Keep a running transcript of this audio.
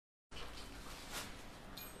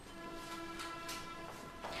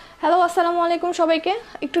Hello আসসালামু আলাইকুম সবাইকে।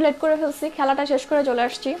 একটু লেট করে ফেলছি, খেলাটা শেষ করে চলে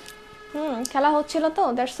আসছি। খেলা হচ্ছিল তো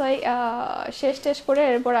দ্যাটস ওয়াই শেষ টেস্ট করে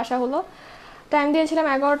এরপর আসা হলো। টাইম দিয়েছিলাম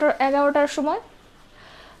 11টার সময়।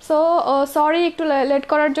 সো সরি একটু লেট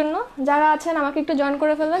করার জন্য। যারা আছেন আমাকে একটু জয়েন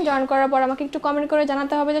করে ফেলবেন। জয়েন করার পর আমাকে একটু কমেন্ট করে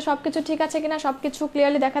জানাতে হবে যে সব কিছু ঠিক আছে কিনা, সব কিছু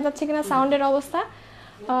ক্লিয়ারলি দেখা যাচ্ছে কিনা, সাউন্ডের অবস্থা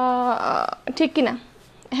ঠিক কিনা।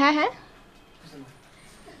 হ্যাঁ হ্যাঁ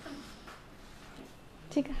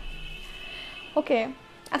ঠিক আছে, ওকে।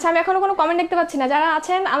 আচ্ছা, আমি এখনো কোনো কমেন্ট দেখতে পাচ্ছি না। যারা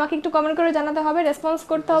আছেন আমাকে একটু কমেন্ট করে জানাতে হবে, রেসপন্স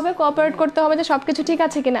করতে হবে, কোঅপারেট করতে হবে যে সব কিছু ঠিক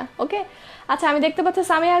আছে কিনা। ওকে। আচ্ছা, আমি দেখতে পাচ্ছি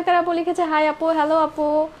সামিয়া আক্তার আপু লিখেছে হাই আপু, হ্যালো আপু।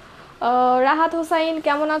 রাহাত হোসাইন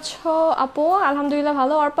কেমন আছো আপু? আলহামদুলিল্লাহ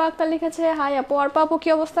ভালো। অর্পা আক্তার লিখেছে হাই আপু। অর্পা আপু কী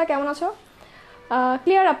অবস্থা, কেমন আছো?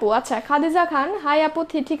 ক্লিয়ার আপু। আচ্ছা, খাদিজা খান হাই আপু,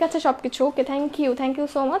 ঠিক আছে সব কিছু। ওকে, থ্যাংক ইউ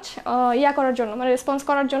সো মাচ ইয়া করার জন্য, মানে রেসপন্স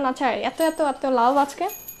করার জন্য। আচ্ছা, এত এত এত লাভ আজকে।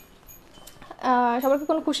 সবার কি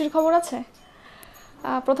কোনো খুশির খবর আছে?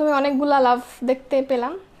 প্রথমে অনেকগুলা লাভ দেখতে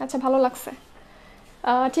পেলাম, আচ্ছা ভালো লাগছে।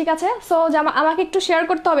 ঠিক আছে। সো আমাকে একটু শেয়ার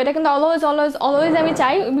করতে হবে, এটা কিন্তু অলওয়েজ আমি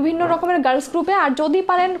চাই বিভিন্ন রকমের গার্লস গ্রুপে। আর যদি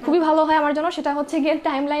পারেন খুবই ভালো হয় আমার জন্য, সেটা হচ্ছে গিয়ে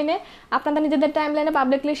টাইম লাইনে, আপনাদের নিজেদের টাইম লাইনে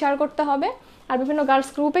পাবলিকলি শেয়ার করতে হবে। আর বিভিন্ন গার্লস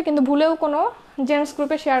গ্রুপে, কিন্তু ভুলেও কোনো জেন্টস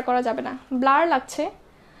গ্রুপে শেয়ার করা যাবে না। ব্লার লাগছে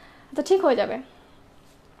তো, ঠিক হয়ে যাবে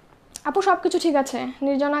আপু, সব কিছু ঠিক আছে।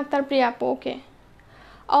 নির্জনা আক্তার প্রিয়া আপু, ওকে,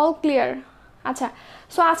 অল ক্লিয়ার। আচ্ছা,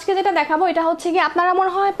 সো আজকে যেটা দেখাবো এটা হচ্ছে কি, আপনারা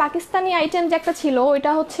মনে হয় পাকিস্তানি আইটেম যে একটা ছিল,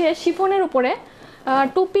 ওইটা হচ্ছে শিফনের উপরে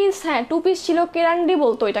টু পিস। হ্যাঁ, টু পিস ছিল, কেরান্ডি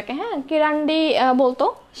বলতো এটাকে। হ্যাঁ, কেরান্ডি বলতো।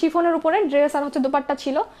 শিফনের উপরে ড্রেস আর হচ্ছে দোপাট্টা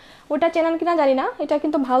ছিল। ওটা চেনেন কিনা জানি না। এটা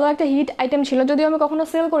কিন্তু ভালো একটা হিট আইটেম ছিল, যদিও আমি কখনো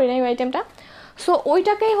সেল করি না ওই আইটেমটা। সো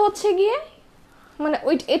ওইটাকেই হচ্ছে গিয়ে, মানে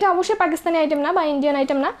এটা অবশ্যই পাকিস্তানি আইটেম না বা ইন্ডিয়ান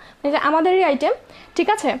আইটেম না, এটা আমাদেরই আইটেম। ঠিক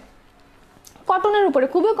আছে, কটনের উপরে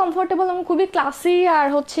খুবই কমফোর্টেবল এবং খুবই ক্লাসি, আর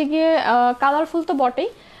হচ্ছে গিয়ে কালারফুল তো বটেই।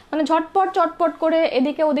 মানে ঝটপট চটপট করে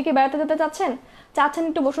এদিকে ওদিকে বেড়াতে যেতে চাচ্ছেন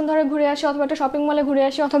একটু বসুন্ধরায় ঘুরে আসি, অথবা একটা শপিং মলে ঘুরে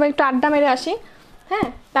আসি, অথবা একটু আড্ডা মেরে আসি। হ্যাঁ,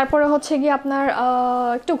 তারপরে হচ্ছে গিয়ে আপনার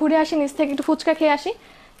একটু ঘুরে আসি, নিচ থেকে একটু ফুচকা খেয়ে আসি।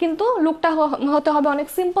 কিন্তু লুকটা হতে হবে অনেক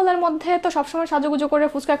সিম্পলের মধ্যে। তো সবসময় সাজুগুজু করে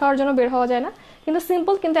ফুচকা খাওয়ার জন্য বের হওয়া যায় না, কিন্তু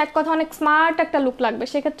সিম্পল, কিন্তু এক কথা অনেক স্মার্ট একটা লুক লাগবে।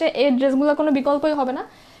 সেক্ষেত্রে এই ড্রেসগুলো কোনো বিকল্পই হবে না।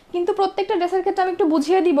 কিন্তু প্রত্যেকটা ড্রেসের ক্ষেত্রে আমি একটু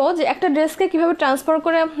বুঝিয়ে দিব যে একটা ড্রেসকে কীভাবে ট্রান্সফার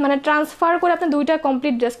করে আপনি দুইটা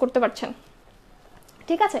কমপ্লিট ড্রেস করতে পারছেন।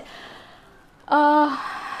 ঠিক আছে,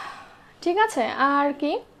 ঠিক আছে। আর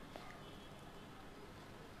কি,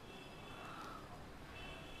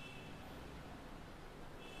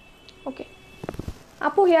 ওকে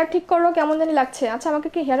আপু, হেয়ার ঠিক করো, কেমন জানি লাগছে। আচ্ছা, আমাকে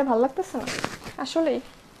কি হেয়ারে ভালো লাগতেছে না আসলেই,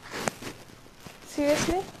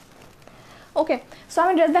 সিরিয়াসলি? ওকে, সো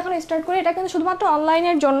আমি ড্রেস দেখানো স্টার্ট করি। এটা কিন্তু শুধুমাত্র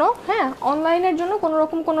অনলাইনের জন্য। হ্যাঁ, অনলাইনের জন্য কোনো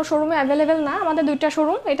রকম কোনো শোরুমে অ্যাভেলেবেল না। আমাদের দুইটা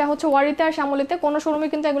শোরুম, এটা হচ্ছে ওয়ারিতে আর শ্যামলিতে। কোনো শোরুমে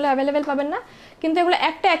কিন্তু এগুলো অ্যাভেলেবেল পাবেন না। কিন্তু এগুলো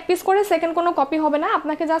একটা এক পিস করে, সেকেন্ড কোনো কপি হবে না।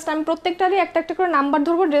 আপনাকে জাস্ট আমি প্রত্যেকটারই একটা একটা করে নাম্বার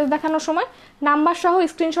ধরবো ড্রেস দেখানোর সময়। নাম্বার সহ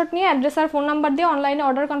স্ক্রিনশট নিয়ে অ্যাড্রেস আর ফোন নাম্বার দিয়ে অনলাইনে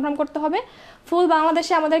অর্ডার কনফার্ম করতে হবে। ফুল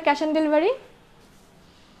বাংলাদেশে আমাদের ক্যাশ অন ডেলিভারি।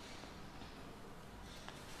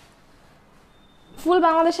 ফুল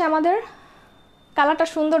বাংলাদেশে আমাদের। কালারটা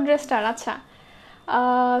সুন্দর ড্রেসটার। আচ্ছা,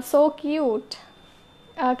 so cute.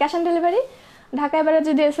 Cash on delivery. ঢাকায় বাইরে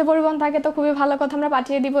যদি এসে পরিবহন থাকে তো খুবই ভালো কথা, আমরা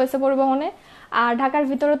পাঠিয়ে দিব এসে পরিবহনে। আর ঢাকার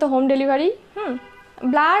ভিতরে তো হোম ডেলিভারি।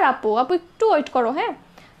 ব্লার আপু একটু ওয়েট করো, হ্যাঁ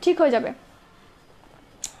ঠিক হয়ে যাবে।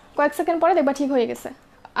 কয়েক সেকেন্ড পরে দেখবা ঠিক হয়ে গেছে।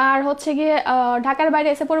 আর হচ্ছে গিয়ে ঢাকার বাইরে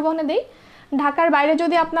এসে পরিবহনে দেই। ঢাকার বাইরে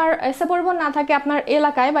যদি আপনার এসে পরিবহন না থাকে আপনার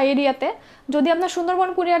এলাকায় বা এরিয়াতে, যদি আপনার সুন্দরবন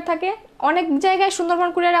কুরিয়ার থাকে, অনেক জায়গায় সুন্দরবন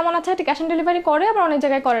কুরিয়ার এমন আছে ক্যাশ অন ডেলিভারি করে, আবার অনেক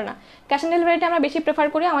জায়গায় করে না। ক্যাশ অন ডেলিভারিটা আমরা বেশি প্রেফার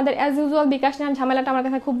করি। আমাদের অ্যাজ ইউজুয়াল বিকাশ নেওয়ার ঝামেলাটা আমার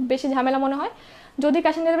কাছে খুব বেশি ঝামেলা মনে হয়। যদি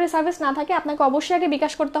ক্যাশ অন ডেলিভারি সার্ভিস না থাকে, আপনাকে অবশ্যই আগে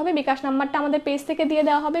বিকাশ করতে হবে। বিকাশ নাম্বারটা আমাদের পেজ থেকে দিয়ে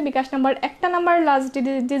দেওয়া হবে। বিকাশ নাম্বার একটা নাম্বার লাস্ট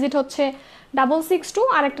ডিজিট হচ্ছে 662,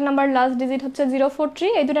 আর একটা নাম্বার লাস্ট ডিজিট হচ্ছে 043।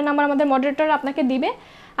 এই দুটো নাম্বার আমাদের মডারেটর আপনাকে দিবে।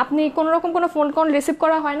 আপনি কোনো রকম কোনো ফোন কল রিসিভ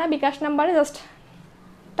করা হয় না বিকাশ নাম্বারে। জাস্ট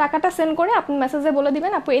টাকাটা সেন্ড করে আপনি মেসেজে বলে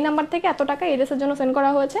দিবেন আপু এই নাম্বার থেকে এত টাকা এই ড্রেসের জন্য সেন্ড করা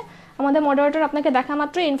হয়েছে। আমাদের মডারেটর আপনাকে দেখা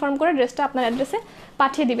মাত্রই ইনফর্ম করে ড্রেসটা আপনার অ্যাড্রেসে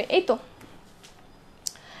পাঠিয়ে দিবে। এই তো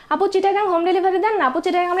আপু, চিটাগাং হোম ডেলিভারি দেন না? আপু,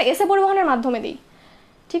 চিটাগাং আমরা এসে পরিবহনের মাধ্যমে দিই।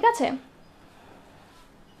 ঠিক আছে,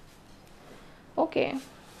 ওকে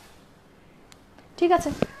ঠিক আছে।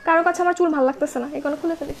 কারো কাছে আমার চুল ভালো লাগতেছে না, এখানে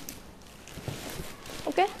খুলে ফেলি।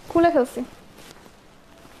 ওকে, খুলে ফেলছি।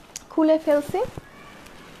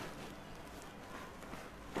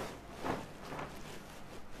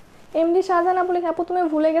 এমডি শাহজাহান আপু লিখে আপু তুমি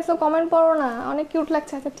ভুলে গেছো, কমেন্ট পড়ো না, অনেক কিউট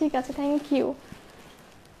লাগছে। আচ্ছা ঠিক আছে, thank you.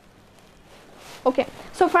 Okay,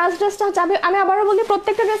 so first ড্রেসটা হচ্ছে, আমি আবারও বলি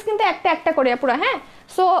প্রত্যেকটা ড্রেস কিন্তু একটা একটা করে পুরো। হ্যাঁ,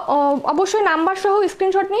 সো অবশ্যই নাম্বার সহ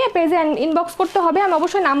স্ক্রিনশট নিয়ে পেজে ইনবক্স করতে হবে। আমি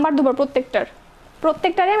অবশ্যই নাম্বার ধরবো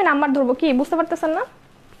প্রত্যেকটারই আমি নাম্বার ধরবো। কি বুঝতে পারতেছেন না?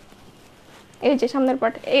 এই যে সামনের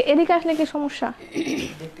পার্ট, এদিকে আসলে কি সমস্যা?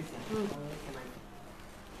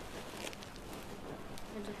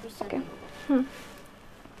 ওকে,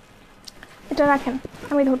 এটা রাখেন,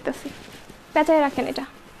 আমি ধরতেছি, পেঁচায় রাখেন এটা।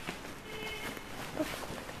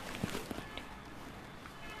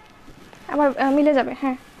 আবার মিলে যাবে,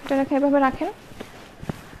 হ্যাঁ এটা রেখে এভাবে রাখেন।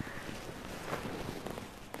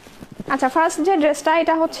 আচ্ছা, ফার্স্ট যে ড্রেসটা,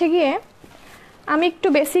 এটা হচ্ছে গিয়ে আমি একটু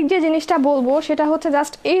বেসিক যে জিনিসটা বলবো সেটা হচ্ছে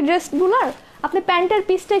জাস্ট এই ড্রেসগুলোর আপনি প্যান্টের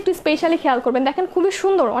পিসটা একটু স্পেশালি খেয়াল করবেন। দেখেন খুবই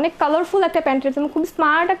সুন্দর, অনেক কালারফুল একটা প্যান্টের, খুবই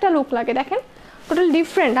স্মার্ট একটা লুক লাগে। দেখেন টোটাল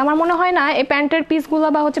ডিফারেন্ট। আমার মনে হয় না এই প্যান্টের পিসগুলো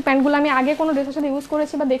বা হচ্ছে প্যান্টগুলো আমি আগে কোনো ড্রেসের সাথে ইউজ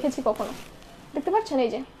করেছি বা দেখেছি কখনো। দেখতে পাচ্ছেন এই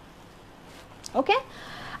যে, ওকে।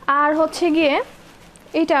 আর হচ্ছে গিয়ে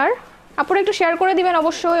এইটার আপনারা একটু শেয়ার করে দিবেন,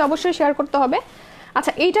 অবশ্যই শেয়ার করতে হবে।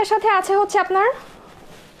 আচ্ছা, এইটার সাথে আছে হচ্ছে আপনার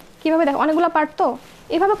কীভাবে দেখো, অনেকগুলো পার্ট তো,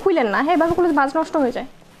 এভাবে খুলেন না, হ্যাঁ এভাবে খুলে বাজ নষ্ট হয়ে যায়।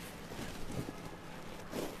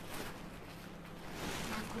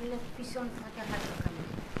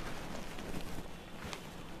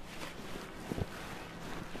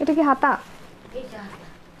 এটা কি হাতা?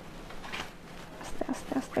 আস্তে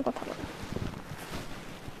আস্তে আস্তে কথা বলো,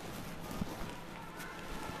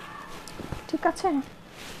 ঠিক আছে?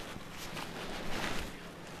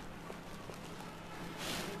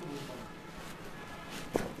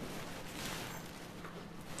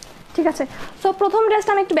 ঠিক আছে, সো প্রথম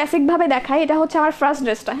ড্রেসটা আমি একটু বেসিকভাবে দেখাই। এটা হচ্ছে আমার ফার্স্ট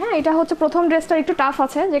ড্রেসটা, হ্যাঁ এটা হচ্ছে প্রথম ড্রেসটা, একটু টাফ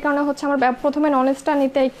আছে যে কারণে হচ্ছে আমার প্রথমে নলেজটা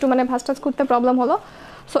নিতে একটু মানে ভাস্টাজ করতে প্রবলেম হলো।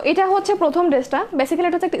 সো এটা হচ্ছে প্রথম ড্রেসটা, বেসিক্যালি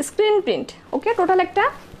এটা হচ্ছে একটা স্ক্রিন প্রিন্ট, ওকে। টোটাল একটা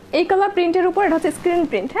এই কালার প্রিন্টের উপর এটা হচ্ছে স্ক্রিন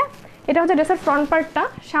প্রিন্ট, হ্যাঁ। এটা হচ্ছে ড্রেসের ফ্রন্ট পার্টটা,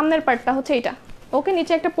 সামনের পার্টটা হচ্ছে এটা, ওকে।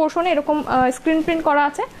 নিচে একটা পোর্শনে এরকম স্ক্রিন প্রিন্ট করা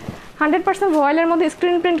আছে, 100% ভয়েলের মধ্যে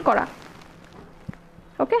স্ক্রিন প্রিন্ট করা,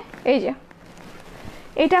 ওকে। এই যে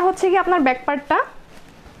এটা হচ্ছে কি আপনার ব্যাক পার্টটা,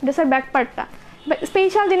 ড্রেসের ব্যাক পার্টটা।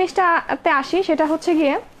 স্পেশাল জিনিসটাতে আসি, সেটা হচ্ছে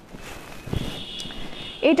গিয়ে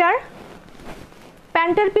এটার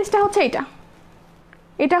প্যান্টের পিসটা হচ্ছে এইটা,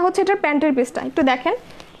 এটা হচ্ছে এটার প্যান্টের পিসটা, একটু দেখেন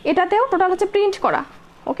এটাতেও টোটাল হচ্ছে প্রিন্ট করা,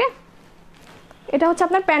 ওকে। এটা হচ্ছে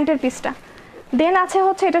আপনার প্যান্টের পিসটা। দেন আছে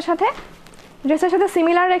হচ্ছে এটার সাথে ড্রেসের সাথে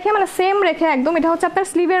সিমিলার রেখে, মানে সেম রেখে একদম, এটা হচ্ছে আপনার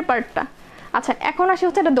স্লিভের পার্টটা। আচ্ছা, এখন আসি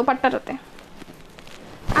হচ্ছে এটা দোপাট্টাটাতে।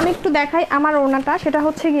 আমি একটু দেখাই আমার ওড়নাটা, সেটা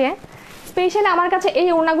হচ্ছে গিয়ে স্পেশালি আমার কাছে এই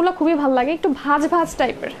ওড়নাগুলো খুবই ভালো লাগে, একটু ভাঁজ ভাঁজ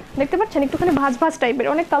টাইপের, দেখতে পাচ্ছেন একটুখানি ভাঁজ ভাঁজ টাইপের,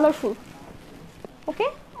 অনেক কালারফুল, ওকে,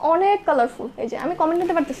 অনেক কালারফুল। এই যে আমি কমেন্ট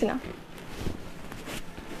দিতে পারতেছি না,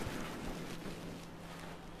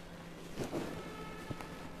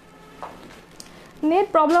 নেট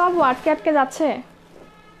প্রবলেম, আপু আটকে আটকে যাচ্ছে,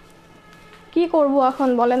 কি করব এখন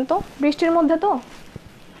বলেন তো, বৃষ্টির মধ্যে তো,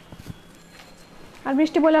 আর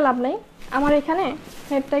বৃষ্টি বলে লাভ নেই আমার এখানে,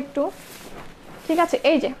 নেটটা একটু ঠিক আছে।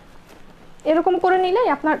 এই যে এরকম করে নিলেই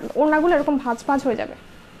আপনার ওড়নাগুলো এরকম ভাঁজ ভাঁজ হয়ে যাবে।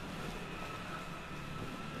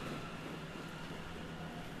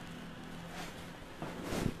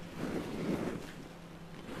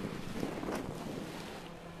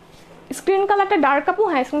 স্ক্রিন কালারটা ডার্ক আপু,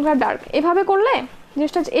 হ্যাঁ স্ক্রিন কালার ডার্ক। এভাবে করলে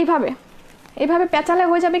জিনিসটা এইভাবে এইভাবে পেঁচালে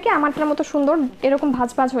হয়ে যাবে কি আমারটার মতো সুন্দর এরকম ভাঁজ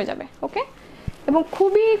ভাঁজ হয়ে যাবে, ওকে। এবং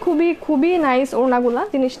খুবই খুবই খুবই নাইস ওড়নাগুলা,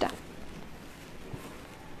 জিনিসটা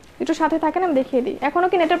একটু সাথে থাকেন, আমি দেখিয়ে দিই। এখনো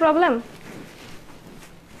কি নেটের প্রবলেম?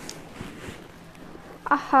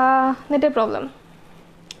 আহা, নেটের প্রবলেম,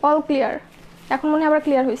 অল ক্লিয়ার, এখন মনে হয় আবার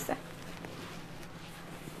ক্লিয়ার হয়েছে।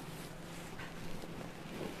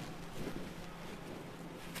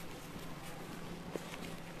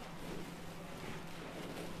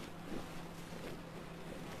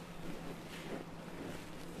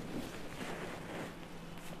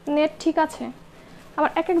 নেট ঠিক আছে, আবার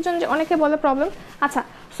এক একজন যে অনেকে বলে প্রবলেম। আচ্ছা,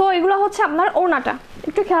 সো এগুলো হচ্ছে আপনার ওড়নাটা,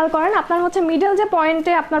 একটু খেয়াল করেন। আপনার হচ্ছে মিডল যে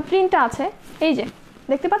পয়েন্টে আপনার প্রিন্টটা আছে, এই যে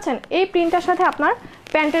দেখতে পাচ্ছেন, এই প্রিন্টটার সাথে আপনার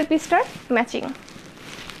প্যান্টের পিসটার ম্যাচিং,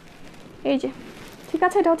 এই যে ঠিক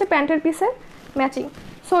আছে, এটা হচ্ছে প্যান্টের পিসের ম্যাচিং।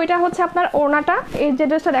 সো এটা হচ্ছে আপনার ওড়নাটা, এই যে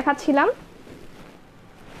ড্রেসটা দেখাচ্ছিলাম,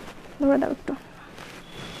 ধরে দাও একটু।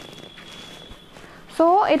 সো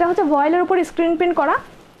এটা হচ্ছে ভয়েলের উপর স্ক্রিন প্রিন্ট করা,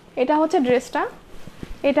 এটা হচ্ছে ড্রেসটা,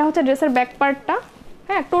 এটা হচ্ছে ড্রেসের ব্যাক পার্টটা,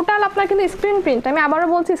 হ্যাঁ। টোটাল আপনার কিন্তু স্ক্রিন প্রিন্ট, আমি আবারও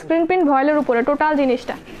বলছি স্ক্রিন প্রিন্ট ভয়েলের উপরে টোটাল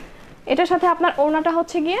জিনিসটা। এটার সাথে আপনার ওড়নাটা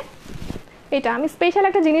হচ্ছে গিয়ে এটা। আমি স্পেশাল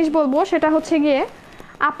একটা জিনিস বলবো, সেটা হচ্ছে গিয়ে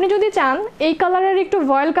আপনি যদি চান এই কালারের একটু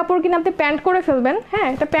ভয়েল কাপড় কিনে আপনি প্যান্ট করে ফেলবেন, হ্যাঁ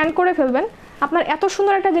এটা প্যান্ট করে ফেলবেন, আপনার এত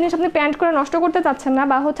সুন্দর একটা জিনিস আপনি প্যান্ট করে নষ্ট করতে চাচ্ছেন না,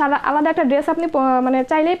 বা হচ্ছে আলাদা একটা ড্রেস আপনি মানে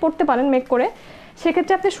চাইলেই পরতে পারেন মেক করে,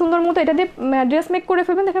 সেক্ষেত্রে আপনি সুন্দর মতো এটা দিয়ে ড্রেস মেক করে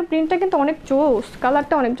ফেলবেন। দেখেন প্রিন্টটা কিন্তু অনেক জোস,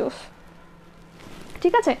 কালারটা অনেক জোস,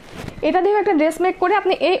 ঠিক আছে। এটা দিয়ে একটা ড্রেস মেক করে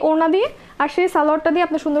আপনি এই ওড়না দিয়ে আর সেই সালোয়ারটা দিয়ে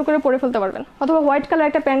আপনি সুন্দর করে পরে ফেলতে পারবেন, অথবা হোয়াইট কালার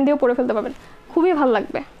একটা প্যান্ট দিয়েও পরে ফেলতে পারবেন, খুবই ভালো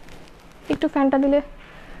লাগবে। একটু ফ্যানটা দিলে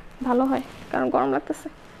ভালো হয় কারণ গরম লাগতেছে,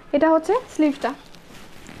 এটা হচ্ছে স্লিভসটা,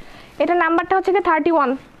 এটা নাম্বারটা হচ্ছে কি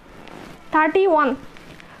 31,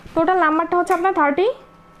 টোটাল নাম্বারটা হচ্ছে আপনার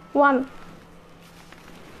 31।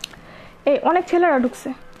 এই অনেক ছেলেরা ঢুকছে,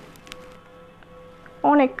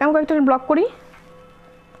 অনেক। আমি কয়েকটা ব্লক করি।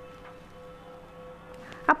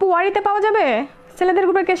 আপু ওয়ারিতে পাওয়া যাবে? ছেলেদের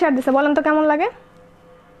গ্রুপে কে শেয়ার দিছে বলেন তো কেমন লাগে?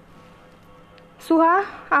 সুহা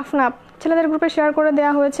আফনাব, ছেলেদের গ্রুপে শেয়ার করে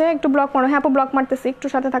দেওয়া হয়েছে, একটু ব্লক মারো। হ্যাঁ আপু ব্লক মারতেছি, একটু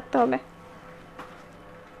সাথে থাকতে হবে।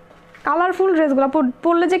 কালারফুল ড্রেসগুলো আপু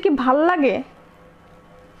পরলে যে কি ভাল লাগে।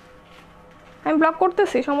 আমি ব্লক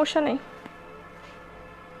করতেছি, সমস্যা নেই।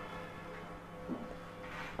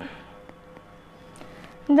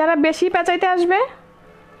 যারা বেশি পেঁচাইতে আসবে,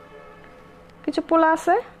 কিছু পোলা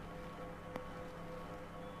আছে,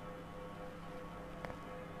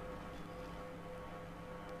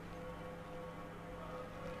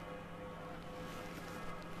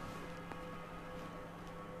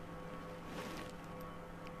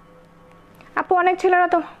 আপু অনেক ছেলেরা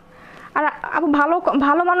তো। আর আপু ভালো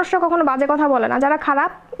ভালো মানুষরা কখনো বাজে কথা বলে না, যারা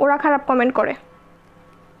খারাপ ওরা খারাপ কমেন্ট করে।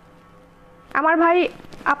 আমার ভাই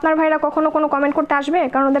আপনার ভাইরা কখনো কোনো কমেন্ট করতে আসবে?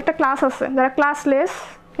 কারণ ওদের একটা ক্লাস আছে, যারা ক্লাসলেস,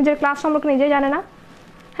 নিজের ক্লাস সম্পর্কে নিজেই জানে না,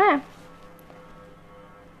 হ্যাঁ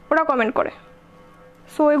ওরা কমেন্ট করে।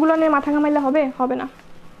 সো এগুলো নিয়ে মাথা ঘামাইলে হবে না।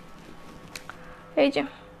 এই যে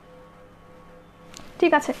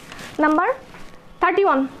ঠিক আছে, নাম্বার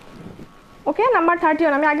 31, ওকে নাম্বার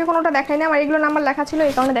 31। আমি আগে কোনোটা দেখাই না, আমার এগুলো নাম্বার লেখা ছিল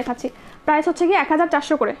এই কারণে দেখাচ্ছি। প্রাইস হচ্ছে কি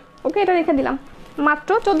 1400 করে, ওকে এটা রেখে দিলাম, মাত্র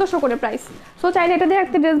 1400 করে প্রাইস। সো চাইলে এটা দিয়ে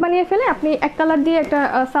একটা ড্রেস বানিয়ে ফেলে আপনি এক কালার দিয়ে একটা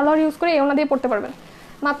সালোয়ার ইউজ করে ওনা দিয়ে পড়তে পারবেন।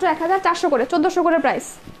 মাত্র 1400 করে, 1400 করে প্রাইস,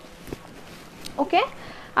 ওকে।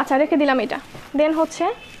 আচ্ছা রেখে দিলাম এটা। দেন হচ্ছে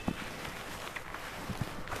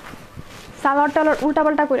সালোয়ার টালোয়ার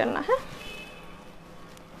উল্টাপাল্টা করেন না, হ্যাঁ।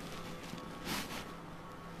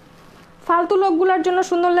 ফালতু লোকগুলোর জন্য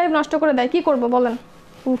সুন্দর লাইফ নষ্ট করে দেয়, কি করব বলেন।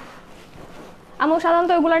 উফ, আমিও সাধারণত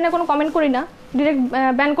ওইগুলো নিয়ে কোনো কমেন্ট করি না, ডিরেক্ট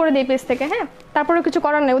ব্যান করে দেই পেজ থেকে, হ্যাঁ। তারপরেও কিছু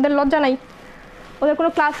করার নেই, ওদের লজ্জা নাই, ওদের কোনো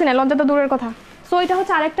ক্লাসই নেই, লজ্জা তো দূরের কথা। সো এটা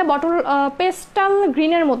হচ্ছে আরেকটা বটল পেস্টাল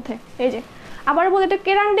গ্রিনের মধ্যে। এই যে আবার বলে এটা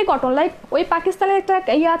কেরান্ডি কটন, লাইক ওই পাকিস্তানের একটা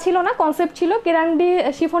ইয়া ছিল না, কনসেপ্ট ছিল, কেরান্ডি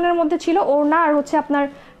শিফনের মধ্যে ছিল ওড়না আর হচ্ছে আপনার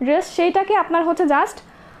ড্রেস, সেইটাকে আপনার হচ্ছে জাস্ট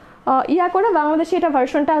ইয়া করে বাংলাদেশে এটা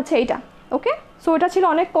ভার্সনটা হচ্ছে এইটা, ওকে। সো এটা ছিল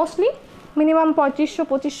অনেক কস্টলি, মিনিমাম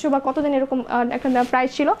 3500 বা কতদিন এরকম একটা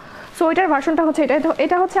প্রাইস ছিল। সো এটার ভার্সনটা হচ্ছে এটা।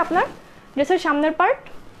 এটা হচ্ছে আপনার ড্রেসের সামনের পার্ট,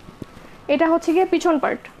 এটা হচ্ছে গিয়ে পিছন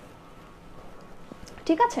পার্ট,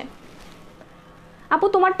 ঠিক আছে। আপু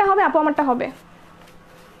তোমারটা হবে, আপু আমারটা হবে,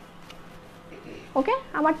 ওকে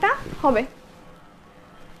আমারটা হবে।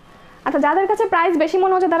 আচ্ছা যাদের কাছে প্রাইস বেশি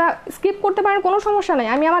মনে হচ্ছে তারা স্কিপ করতে পারেন, কোনো সমস্যা নেই।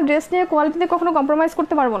 আমি আমার ড্রেস নিয়ে কোয়ালিটিতে কখনো কম্প্রোমাইজ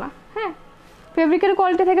করতে পারবো না, হ্যাঁ। ফেব্রিকের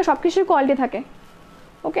কোয়ালিটি থেকে সব কিছুর কোয়ালিটি থাকে,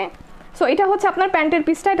 ওকে। সো এটা হচ্ছে আপনার প্যান্টের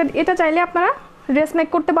পিসটা, এটা চাইলে আপনারা ড্রেস মেক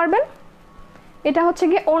করতে পারবেন। এটা হচ্ছে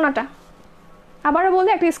গিয়ে ওড়নাটা। আবারও বলি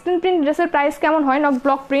একটা স্ক্রিন প্রিন্ট ড্রেসের প্রাইস কেমন হয়, নট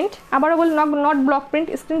ব্লক প্রিন্ট। আবারও বলি নট ব্লক প্রিন্ট,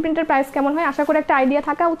 স্ক্রিন প্রিন্টের প্রাইস কেমন হয় আশা করি একটা আইডিয়া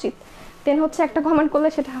থাকা উচিত। দেন হচ্ছে একটা কমেন্ট করলে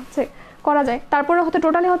সেটা হচ্ছে করা যায়। তারপরে হচ্ছে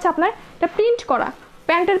টোটালি হচ্ছে আপনার এটা প্রিন্ট করা,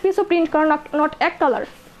 প্যান্টের পিসও প্রিন্ট করা, নট এক কালার,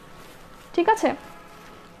 ঠিক আছে।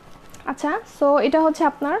 আচ্ছা সো এটা হচ্ছে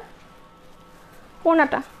আপনার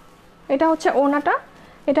ওড়নাটা, এটা হচ্ছে ওড়নাটা,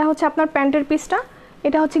 এটা হচ্ছে আপনার প্যান্টের পিসটা,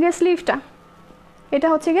 এটা হচ্ছে গিয়ে স্লিভটা, এটা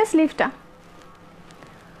হচ্ছে গিয়ে স্লিভটা।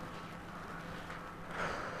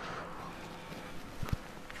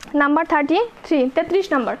 নাম্বার 33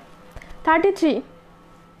 নাম্বার 33,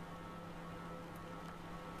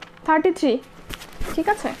 ঠিক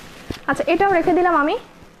আছে। আচ্ছা এটাও রেখে দিলাম আমি,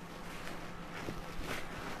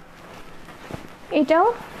 এটাও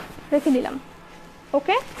রেখে দিলাম,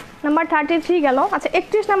 ওকে। নাম্বার 33 গেল। আচ্ছা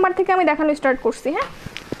 31 নাম্বার থেকে আমি দেখানো স্টার্ট করছি, হ্যাঁ।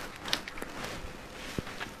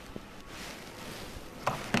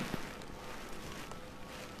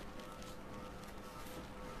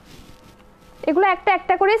 এগুলো একটা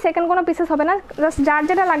একটা করে, সেকেন্ড কোনো পিসেস হবে না, জাস্ট যার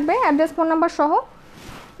যেটা লাগবে অ্যাড্রেস ফোন নাম্বার সহ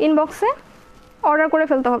ইনবক্সে অর্ডার করে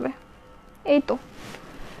ফেলতে হবে, এই তো।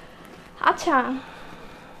 আচ্ছা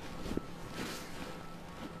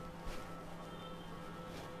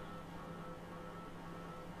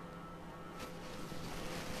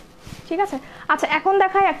ঠিক আছে। আচ্ছা এখন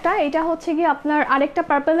দেখাই একটা, এটা হচ্ছে কি আপনার আরেকটা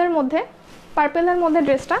পার্পেলের মধ্যে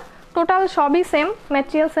ড্রেসটা টোটাল সবই সেম,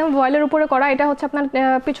 ম্যাটেরিয়াল সেম, ভয়েলের উপরে করা। এটা হচ্ছে আপনার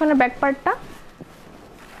পিছনের ব্যাক পার্টটা,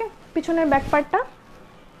 ওকে পিছনের ব্যাক পার্টটা।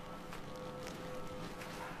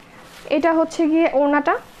 এটা হচ্ছে গিয়ে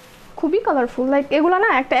ওড়নাটা, খুবই কালারফুল, লাইক এগুলো না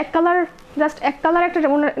একটা এক কালার, জাস্ট এক কালার একটা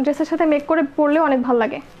ড্রেসের সাথে মেক করে পরলে অনেক ভালো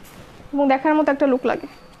লাগে এবং দেখার মতো একটা লুক লাগে।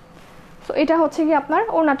 সো এটা হচ্ছে গিয়ে আপনার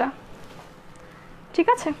ওড়নাটা, ঠিক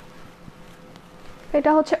আছে।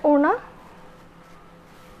 এটা হচ্ছে ওড়না।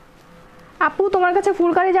 আপু তোমার কাছে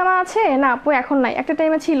ফুলকারি জামা আছে? না আপু এখন নাই, একটা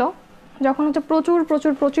টাইমে ছিল যখন হচ্ছে প্রচুর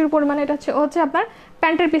প্রচুর প্রচুর পরিমাণে। এটা হচ্ছে আপনার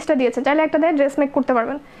প্যান্টের পিসটা দিয়েছে, চাইলে একটা দিয়ে ড্রেস মেক করতে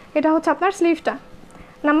পারবেন। এটা হচ্ছে আপনার স্লিভটা,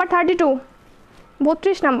 নাম্বার 32,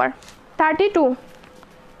 32 নাম্বার, 32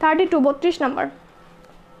 32 নাম্বার।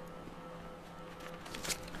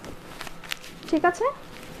 ঠিক আছে,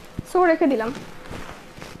 সো রেখে দিলাম,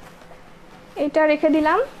 এটা রেখে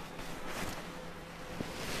দিলাম।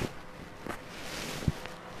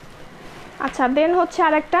 আচ্ছা দেন হচ্ছে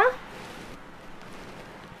আরেকটা,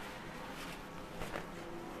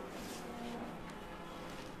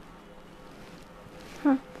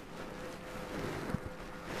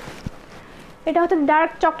 এটা হচ্ছে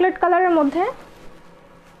ডার্ক চকলেট কালারের মধ্যে।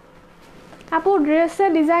 আপু ড্রেসের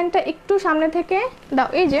ডিজাইনটা একটু সামনে থেকে দাও,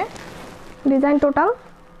 এই যে ডিজাইন টোটাল।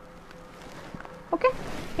 ওকে,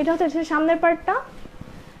 এটা হচ্ছে সামনের পার্টটা,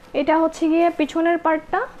 এটা হচ্ছে গিয়ে পিছনের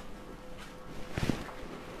পার্টটা।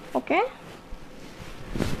 ওকে,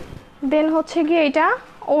 দেন হচ্ছে গিয়ে এটা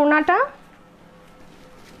ওড়নাটা,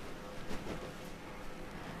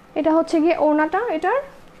 এটা হচ্ছে গিয়ে ওড়নাটা এটার,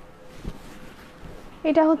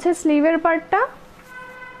 এটা হচ্ছে স্লিভের পার্টটা।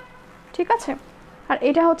 ঠিক আছে, আর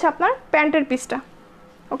এটা হচ্ছে আপনার প্যান্টের পিসটা।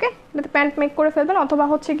 ওকে, এটাতে প্যান্ট মেক করে ফেলবেন, অথবা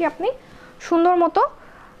হচ্ছে কি আপনি সুন্দর মতো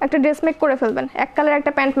একটা ড্রেস মেক করে ফেলবেন, এক কালার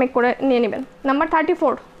একটা প্যান্ট মেক করে নিয়ে নেবেন। Number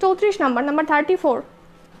 34, 34 number, number 34,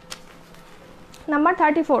 number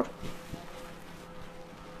 34।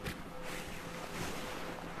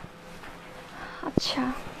 আচ্ছা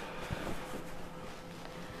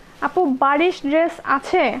আপু বারিশ ড্রেস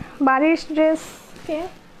আছে? বারিশ ড্রেস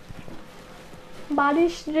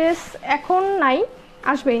বারিশ ড্রেস এখন নাই,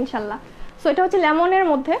 আসবে ইনশাল্লাহ। সো এটা হচ্ছে লেমনের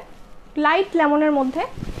মধ্যে, লাইট লেমনের মধ্যে,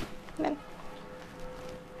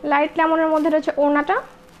 লাইট লেমনের মধ্যে এটা হচ্ছে ওড়নাটা।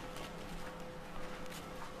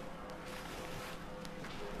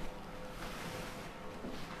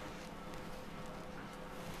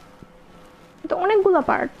 তো অনেকগুলো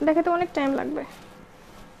পার্ট দেখাতে অনেক টাইম লাগবে।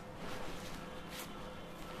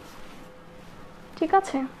 ঠিক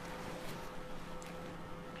আছে,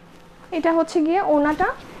 এটা হচ্ছে গিয়ে ওড়নাটা,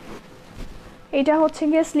 এটা হচ্ছে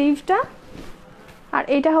গিয়ে স্লিভটা, আর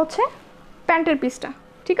এটা হচ্ছে প্যান্টের পিসটা।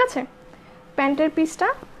 ঠিক আছে, প্যান্টের পিসটা।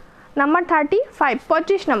 Number 35,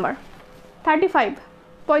 35 number, 35,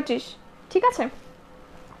 35। ঠিক আছে,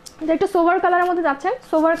 যে একটু সোভার কালারের মধ্যে যাচ্ছেন,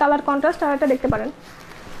 সোভার কালার কন্ট্রাস্ট আর একটা দেখতে পারেন।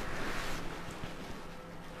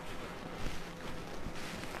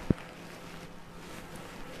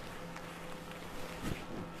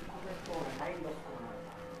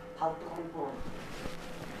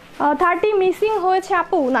 থার্টি মিসিং হয়েছে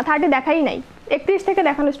আপু? না 30 দেখাই নাই, 31 থেকে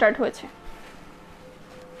দেখানো স্টার্ট হয়েছে।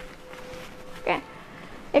 ওকে,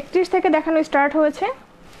 31 থেকে দেখানো স্টার্ট হয়েছে।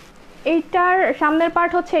 এইটার সামনের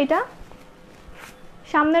পার্ট হচ্ছে এইটা,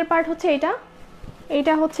 সামনের পার্ট হচ্ছে এইটা,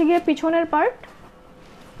 এইটা হচ্ছে গিয়ে পিছনের পার্ট।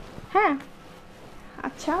 হ্যাঁ,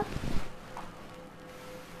 আচ্ছা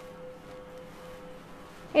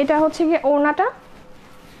এটা হচ্ছে গিয়ে ওড়নাটা,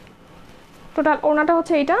 টোটাল ওড়নাটা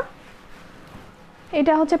হচ্ছে এইটা,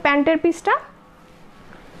 এটা হচ্ছে প্যান্টের পিসটা,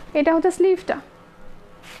 এটা হচ্ছে স্লিভটা।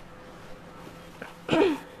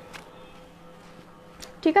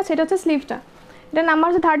 ঠিক আছে, এটা হচ্ছে স্লিভটা। এটা নাম্বার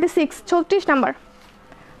হচ্ছে 36, 36 নাম্বার,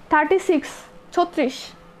 36, 36।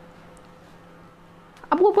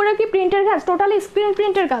 আপু উপরে কি প্রিন্টের কাজ? টোটালি স্ক্রিন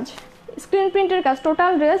প্রিন্টের কাজ, স্ক্রিন প্রিন্টের কাজ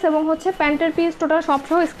টোটাল ড্রেস, এবং হচ্ছে প্যান্টের পিস টোটাল সব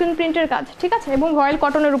সহ স্ক্রিন প্রিন্টের কাজ। ঠিক আছে, এবং রয়্যাল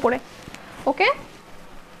কটনের উপরে। ওকে,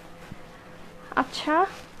 আচ্ছা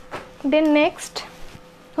দেন নেক্সট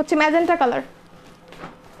হচ্ছে ম্যাজেন্টা কালার।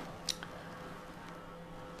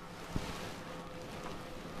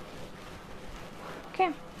 ওকে,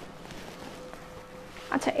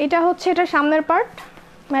 আচ্ছা এটা হচ্ছে এটার সামনের part,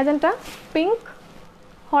 magenta pink,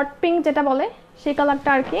 hot pink যেটা বলে সেই কালারটা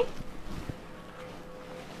আর কি।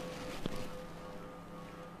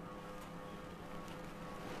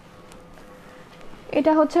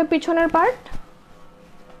 এটা হচ্ছে পিছনের পার্ট।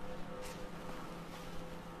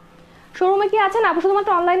 শোরুমে কি আছে না?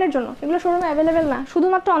 শুধুমাত্র অনলাইনের জন্য, এগুলো শোরুমে অ্যাভেলেবেল না,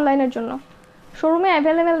 শুধুমাত্র অনলাইনের জন্য, শোরুমে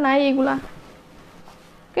অ্যাভেলেবেল নাই এগুলা।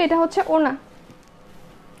 ওকে, এটা হচ্ছে ওড়না।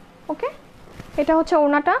 ওকে, এটা হচ্ছে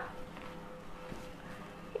ওড়নাটা,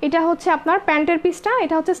 এটা হচ্ছে আপনার প্যান্টের পিসটা,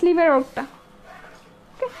 এটা হচ্ছে স্লিভের ওড়নাটা।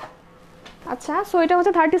 ওকে, আচ্ছা সো এটা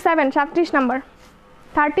হচ্ছে 37, 37 নাম্বার,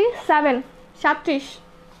 37, 37।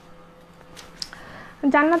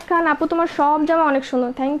 জান্নাত খান আপু তোমার সব জামা অনেক সুন্দর,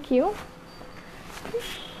 থ্যাংক ইউ।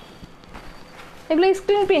 এগুলো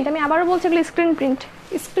স্ক্রিন প্রিন্ট, আমি আবারও বলছি এগুলো screen print,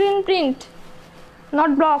 screen print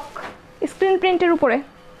not block, screen প্রিন্টের উপরে।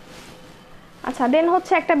 আচ্ছা দেন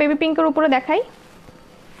হচ্ছে একটা বেবি পিঙ্কের উপরে দেখাই,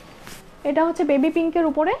 এটা হচ্ছে বেবি পিঙ্কের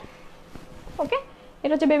উপরে। ওকে,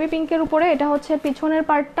 এটা হচ্ছে বেবি পিঙ্কের উপরে, এটা হচ্ছে পিছনের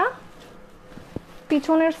পার্টটা,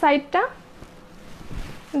 পিছনের সাইডটা,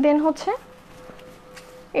 দেন হচ্ছে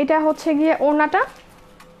এটা হচ্ছে গিয়ে ওড়নাটা।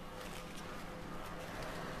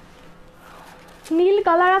 নীল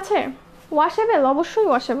কালার আছে, ওয়াশেবল, অবশ্যই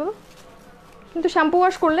ওয়াশেবল, কিন্তু শ্যাম্পু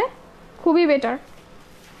ওয়াশ করলে খুবই বেটার।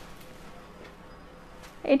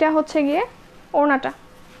 এটা হচ্ছে গিয়ে ওড়নাটা,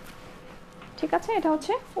 ঠিক আছে, এটা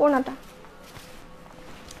হচ্ছে ওড়নাটা।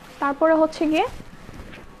 তারপরে হচ্ছে গিয়ে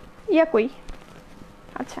কই,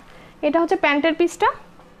 আচ্ছা এটা হচ্ছে প্যান্টের পিসটা।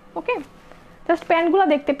 ওকে, জাস্ট প্যান্টগুলো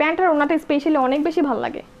দেখতে, প্যান্ট আর ওড়নাটা স্পেশালি অনেক বেশি ভালো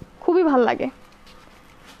লাগে, খুবই ভালো লাগে।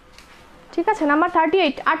 ঠিক আছে, নাম্বার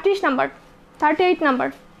 38, 38 নাম্বার, 38 নাম্বার।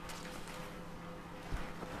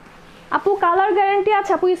 আপু কালার গ্যারান্টি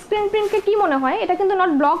আছে আপু? স্ক্রিন প্রিন্টকে কি মনে হয়? এটা কিন্তু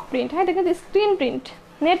নট ব্লক প্রিন্ট, হ্যাঁ এটা কিন্তু স্ক্রিন প্রিন্ট।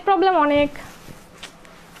 নেট প্রবলেম অনেক।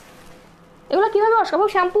 এগুলো কীভাবে ওয়াশ করবো?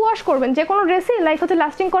 শ্যাম্পু ওয়াশ করবেন যে কোনো ড্রেসই, লাইক হচ্ছে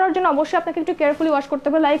লাস্টিং করার জন্য অবশ্যই আপনাকে একটু কেয়ারফুলি ওয়াশ করতে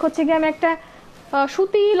হবে। লাইক হচ্ছে গিয়ে আমি একটা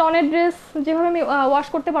সুতি লনের ড্রেস যেভাবে আমি ওয়াশ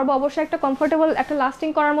করতে পারবো, অবশ্যই একটা কমফোর্টেবল একটা লাস্টিং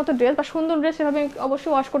করার মতো ড্রেস বা সুন্দর ড্রেস সেভাবে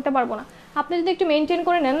অবশ্যই ওয়াশ করতে পারবো না। আপনি যদি একটু মেনটেন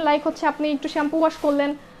করে নেন, লাইক হচ্ছে আপনি একটু শ্যাম্পু ওয়াশ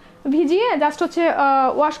করলেন, ভিজিয়ে জাস্ট হচ্ছে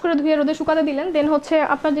ওয়াশ করে ধুয়ে রোদে শুকাতে দিলেন, দেন হচ্ছে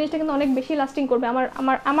আপনার জিনিসটা কিন্তু অনেক বেশি লাস্টিং করবে। আমার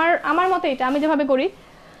আমার আমার আমার মতে এটা, আমি যেভাবে করি।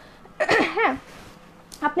 হ্যাঁ,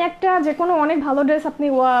 আপনি একটা যে কোনো অনেক ভালো ড্রেস আপনি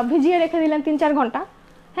ভিজিয়ে রেখে দিলেন 3-4 ঘন্টা,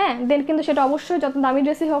 হ্যাঁ, দেন কিন্তু সেটা অবশ্যই যত দামি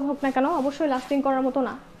ড্রেসই হোক না কেন অবশ্যই লাস্টিং করার মতো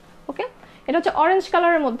না। ওকে, এটা হচ্ছে অরেঞ্জ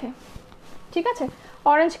কালারের মধ্যে, ঠিক আছে,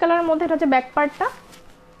 অরেঞ্জ কালারের মধ্যে। এটা হচ্ছে ব্যাক পার্টটা,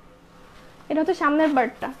 এটা হচ্ছে সামনের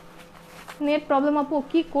পার্টটা। নেট প্রবলেম আপু,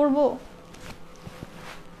 কি করব?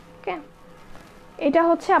 ওকে, এটা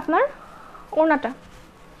হচ্ছে আপনার ওড়নাটা,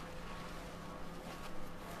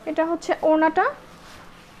 এটা হচ্ছে ওড়নাটা।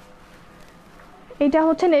 এটা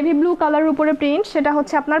হচ্ছে নেভি ব্লু কালারের উপরে প্রিন্ট, সেটা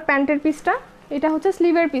হচ্ছে আপনার প্যান্টের পিসটা। এটা হচ্ছে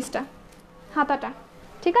স্লিভের পিসটা, হাতাটা,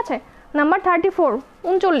 ঠিক আছে। নাম্বার 34,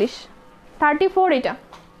 39, 34 এটা।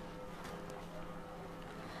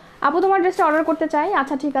 আপু তোমার ড্রেসটা অর্ডার করতে চাই।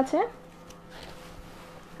 আচ্ছা ঠিক আছে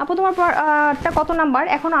আপু, তোমার কত নাম্বার?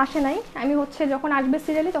 এখনও আসে নাই, আমি হচ্ছে যখন আসবে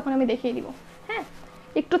সিরিয়ালি তখন আমি দেখিয়ে দিব। হ্যাঁ,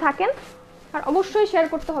 একটু থাকেন, আর অবশ্যই শেয়ার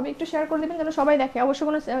করতে হবে, একটু শেয়ার করে দেবেন যেন সবাই দেখে, অবশ্যই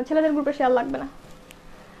কোনো ছেলেদের গ্রুপে শেয়ার লাগবে না।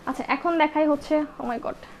 আচ্ছা এখন দেখাই হচ্ছে, ও মাই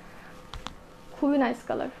গড, খুবই নাইস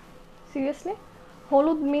কালার, সিরিয়াসলি।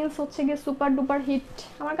 হলুদ মিন্স হচ্ছে গিয়ে সুপার ডুপার হিট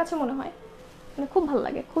আমার কাছে মনে হয়, মানে খুব ভালো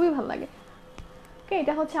লাগে, খুবই ভালো লাগে। ওকে,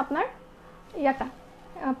 এটা হচ্ছে আপনার ইয়াটা,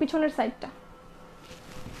 পিছনের সাইডটা।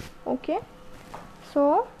 ওকে, সো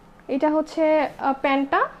এটা হচ্ছে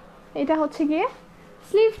প্যান্টটা, এটা হচ্ছে গিয়ে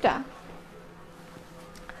স্লিভটা।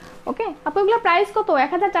 ওকে আপু, এগুলো প্রাইস কত?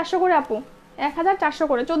 1400 করে আপু, 1400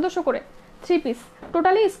 করে, 1400 করে 3 পিস,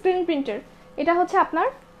 টোটালি স্ক্রিন প্রিন্টের। এটা হচ্ছে আপনার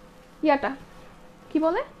ইয়াটা, কি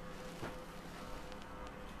বলে,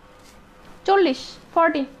 40,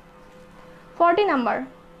 40 নাম্বার।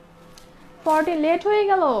 40 লেট হয়ে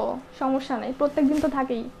গেল, সমস্যা নেই, প্রত্যেক দিন তো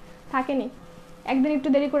থাকেনি, একদিন একটু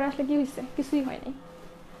দেরি করে আসলে কি হয়েছে? কিছুই হয়নি।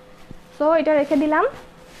 সো এটা রেখে দিলাম।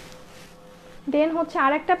 দেন হচ্ছে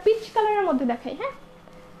আর একটা পিচ কালারের মধ্যে দেখাই। হ্যাঁ,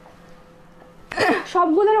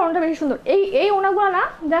 সবগুলোর ওনাটা বেশি সুন্দর। এই ওনাগুলো না,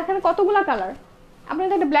 দেখেন কতগুলা কালার। আপনি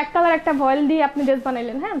তো একটা ব্ল্যাক কালার একটা ভয়েল দিয়ে আপনি ড্রেস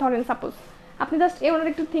বানাইলেন, হ্যাঁ ধরেন সাপোজ, আপনি জাস্ট এই ওনাটা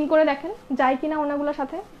একটু থিঙ্ক করে দেখেন যায় কিনা ওনাগুলোর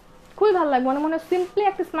সাথে, খুবই ভালো লাগবে, মনে সিম্পলি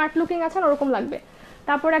একটা স্মার্ট লুকিং আছে ওরকম লাগবে।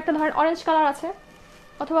 তারপরে একটা ধরেন অরেঞ্জ কালার আছে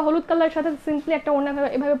অথবা হলুদ কালারের সাথে সিম্পলি একটা ওনা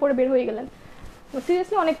এভাবে পরে বের হয়ে গেলেন,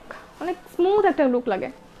 সিরিয়াসলি অনেক অনেক স্মুথ একটা লুক লাগে।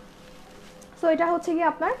 সো এটা হচ্ছে গিয়ে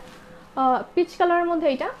আপনার পিচ কালারের মধ্যে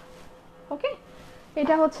এইটা। ওকে,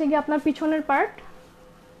 এটা হচ্ছে গিয়ে আপনার পিছনের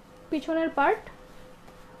পার্ট।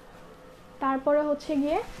 তারপরে হচ্ছে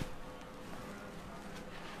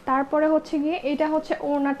গিয়ে এটা হচ্ছে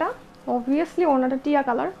ওড়নাটা, অবভিয়াসলি ওড়নাটা টিয়া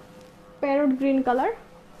কালার, প্যারট গ্রিন কালার।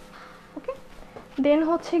 ওকে, দেন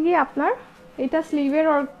হচ্ছে গিয়ে আপনার এটা স্লিভের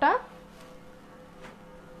ওয়ার্কটা,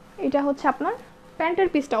 এটা হচ্ছে আপনার প্যান্টের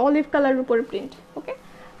পিসটা অলিভ কালারের উপরে প্রিন্ট। ওকে,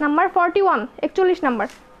 নাম্বার 41, 41 নাম্বার,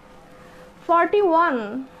 41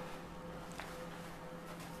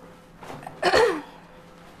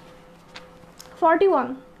 41,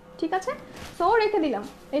 ঠিক আছে। সো রেখে দিলাম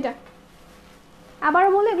এটা। আবার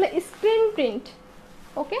বলে এগুলো স্ক্রিন প্রিন্ট।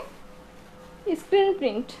 ওকে, স্ক্রিন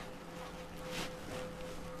প্রিন্ট।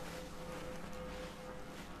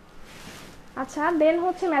 আচ্ছা, দেন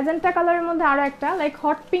হচ্ছে ম্যাজেন্টা কালারের মধ্যে আরো একটা লাইক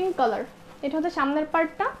হট পিঙ্ক কালার। এটা হচ্ছে সামনের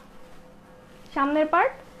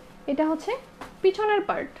পার্ট, এটা হচ্ছে পিছনের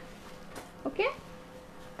পার্ট। ওকে,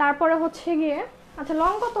 তারপরে হচ্ছে গিয়ে আচ্ছা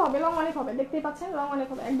লং কত হবে? লং অনেক হবে, দেখতেই পাচ্ছেন লং অনেক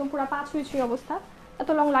হবে, একদম পুরো 5 ফিট অবস্থা, এত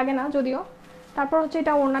লং লাগে না যদিও। তারপর হচ্ছে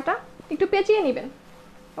এটা ওড়নাটা একটু পেঁচিয়ে নেবেন।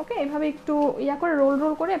 ওকে, এভাবে একটু করে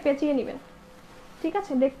রোল করে পেঁচিয়ে নেবেন, ঠিক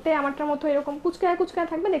আছে। দেখতে আমারটার মতো এরকম কুচকায়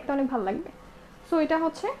থাকবে, দেখতে অনেক ভালো লাগবে। সো এটা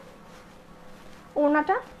হচ্ছে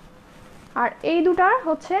ওড়নাটা, আর এই দুটার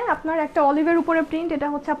হচ্ছে আপনার একটা অলিভের উপরে প্রিন্ট, এটা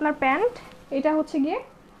হচ্ছে আপনার প্যান্ট, এটা হচ্ছে গিয়ে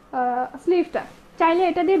স্লিভটা। চাইলে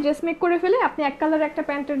এটা দিয়ে ড্রেস মেক করে ফেলে আপনি এক কালার একটা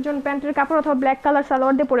প্যান্টের কাপড় অথবা ব্ল্যাক কালার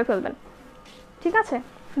সালোয়ার দিয়ে পরে ফেলবেন, ঠিক আছে?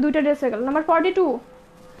 দুইটা ড্রেস হয়ে গেল। নাম্বার 42,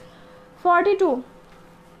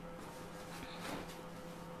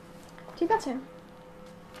 ঠিক আছে?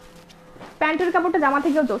 প্যান্টের কাপড়টা জামা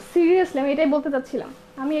থেকেও তো সিরিয়াসলি আমি এটাই বলতে চাচ্ছিলাম,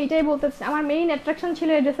 আমার মেইন অ্যাট্রাকশন ছিল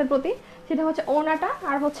এই ড্রেসের প্রতি, সেটা হচ্ছে ওড়নাটা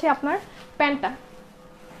আর হচ্ছে আপনার প্যান্টটা।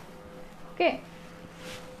 ওকে,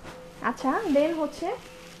 আচ্ছা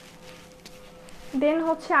দেন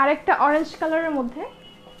হচ্ছে আরেকটা অরেঞ্জ কালারের মধ্যে,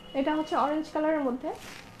 এটা হচ্ছে অরেঞ্জ কালারের মধ্যে।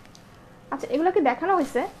 আচ্ছা, এগুলো কি দেখানো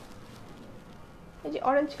হয়েছে? এই যে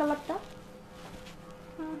অরেঞ্জ কালারটা,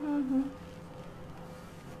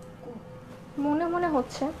 মনে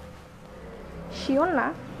হচ্ছে, শিওর না,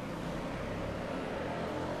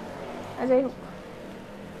 যাই হোক।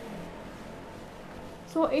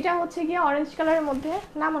 সো এটা হচ্ছে গিয়ে অরেঞ্জ কালারের মধ্যে,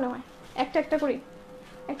 না মনে হয় একটা করি,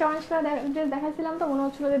 একটা অরেঞ্জ কালার ড্রেস দেখাইছিলাম তো, মনে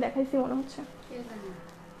হচ্ছিল যে দেখাইছি মনে হচ্ছে।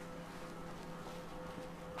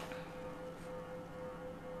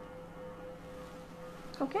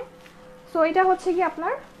 ওকে, সো এটা হচ্ছে কি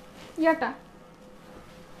আপনার ইয়াটা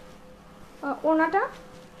ওনাটা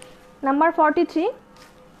নাম্বার 43,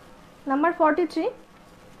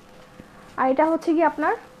 আর এটা হচ্ছে কি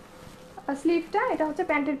আপনার স্লিভটা, এটা হচ্ছে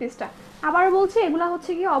প্যান্টের পিসটা। আবার বলছি, এগুলো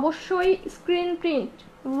হচ্ছে কি অবশ্যই স্ক্রিন প্রিন্ট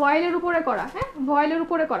ভয়েলের উপরে করা, হ্যাঁ, ভয়েলের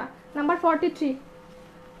উপরে করা। নাম্বার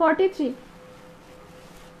 43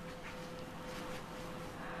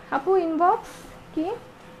 আপু ইনবক্স কি?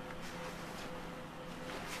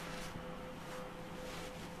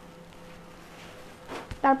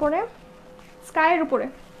 তারপরে স্কাইয়ের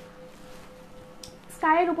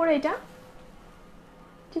উপরে এটা,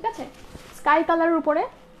 ঠিক আছে, স্কাই কালারের উপরে।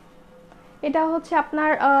 এটা হচ্ছে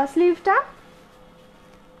আপনার স্লিভটা,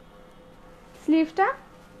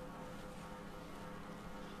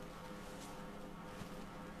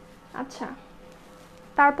 আচ্ছা।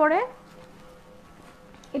 তারপরে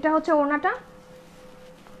এটা হচ্ছে ওড়নাটা,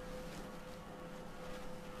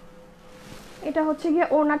 এটা হচ্ছে গিয়ে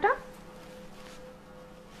ওড়নাটা।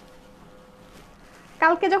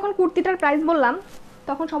 কালকে যখন কুর্তিটার প্রাইস বললাম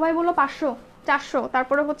তখন সবাই বললো 500 400,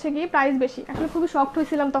 তারপরে হচ্ছে গিয়ে প্রাইস বেশি। আসলে খুবই শকড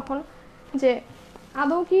হয়েছিলাম তখন যে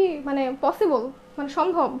আদৌ কি মানে পসিবল, মানে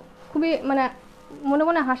সম্ভব। খুবই মানে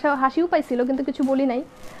মনে হাসিও পাইছিল, কিন্তু কিছু বলি নাই।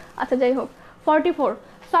 আচ্ছা, যাই হোক। 44,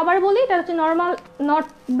 সো আবার বলি, এটা হচ্ছে নর্মাল, নট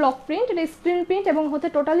ব্লক প্রিন্ট, এটা স্ক্রিন প্রিন্ট এবং হচ্ছে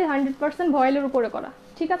টোটালি 100% ভয়েলের উপরে করা,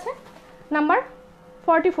 ঠিক আছে? নাম্বার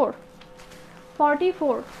 44।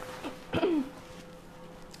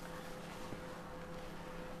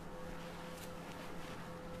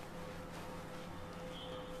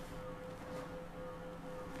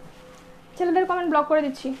 ছেলেদের কমেন্ট ব্লক করে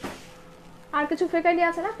দিচ্ছি। আর কিছু ফেক আইডি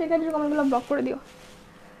আছে না, ফেক আইডির কমেন্টগুলো ব্লক করে দিও।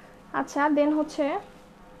 আচ্ছা, দেন হচ্ছে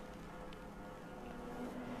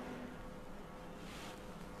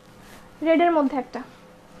রেডের মধ্যে একটা,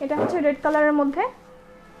 এটা হচ্ছে রেড কালারের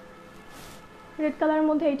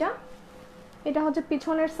মধ্যে এটা হচ্ছে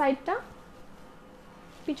পিছনের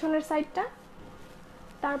সাইডটা।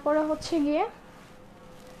 তারপরে হচ্ছে গিয়ে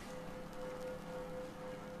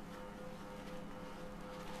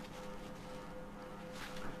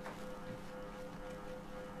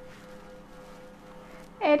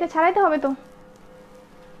এটা ছাড়াইতে হবে তো।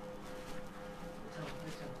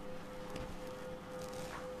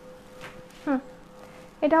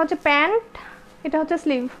 এটা হচ্ছে প্যান্ট, এটা হচ্ছে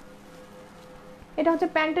স্লিভ, এটা হচ্ছে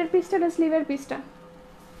প্যান্টের পিসটা, এটা স্লিভের পিসটা।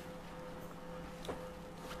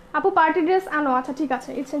 আপু পার্টি ড্রেস আনো, আচ্ছা ঠিক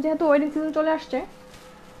আছে, যেহেতু ওয়েডিং সিজন চলে আসছে,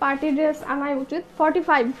 পার্টি ড্রেস আনাই উচিত।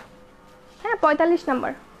 45, হ্যাঁ 45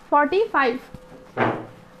 নাম্বার 45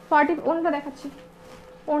 ওনাটা দেখাচ্ছি,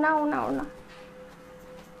 ওনা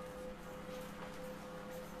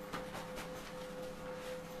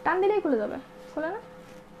টান দিলেই খুলে যাবে, খুলে না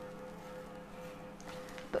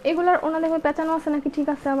তো। এগুলার ওনা দেখবে পেঁচানো আছে নাকি, ঠিক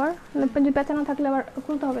আছে, আবার যদি পেঁচানো থাকলে আবার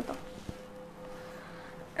খুলতে হবে তো।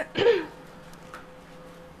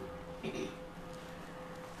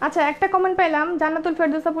 আচ্ছা, একটা কমেন্ট পাইলাম, জান্নাতুল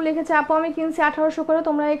ফেরদৌস আপু লিখেছে, আপু আমি কিনছি 1800 করে,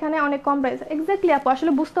 তোমরা এখানে অনেক কম প্রাইস। এক্স্যাক্টলি আপু,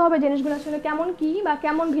 আসলে বুঝতে হবে জিনিসগুলো আসলে কেমন কি বা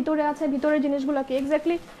কেমন ভিতরে আছে, ভিতরের জিনিসগুলো কি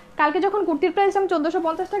এক্স্যাক্টলি। কালকে যখন কুর্তির প্রাইস আমি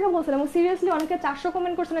 1450 টাকা বলছিলাম, সিরিয়াসলি অনেকে 400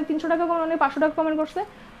 কমেন্ট করছে, না 300 টাকা কমেন্ট, অনেকে 500 টাকা কমেন্ট করছে।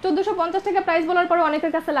 1450 টাকা প্রাইস বলার পরে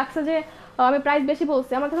অনেকের কাছে লাগছে যে আমি প্রাইস বেশি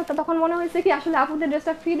বলছি। আমার কাছে তখন মনে হয়েছে কি আসলে আপুদের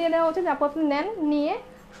ড্রেসটা ফ্রি দিয়ে দেওয়া হচ্ছে, যে আপু আপনি নেন, নিয়ে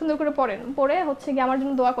সুন্দর করে পরে হচ্ছে কি আমার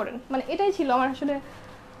জন্য দোয়া করেন, মানে এটাই ছিল। আমার আসলে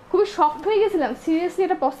খুবই শকড হয়ে গেছিলাম, সিরিয়াসলি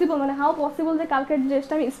এটা পসিবল, মানে হাউ পসিবল যে কালকের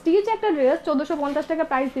ড্রেসটা আমি স্টিচ একটা ড্রেস 1450 টাকা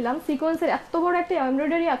প্রাইস দিলাম, সিকোয়েন্সের এত বড় একটা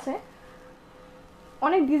এমব্রয়ডারি আছে,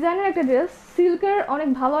 অনেক ডিজাইনের একটা ড্রেস, সিল্কের অনেক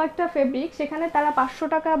ভালো একটা ফেব্রিক, সেখানে তারা 500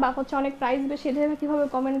 টাকা বা হচ্ছে অনেক প্রাইস বেশি এটা কীভাবে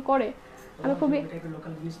কমেন্ট করে। আমি খুবই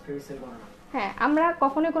হ্যাঁ, আমরা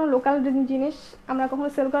কখনোই কোনো লোকাল জিনিস আমরা কখনো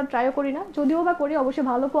সেল করার ট্রাইও করি না, যদিও বা করি অবশ্যই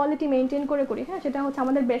ভালো কোয়ালিটি মেনটেন করে করি। হ্যাঁ, সেটা হচ্ছে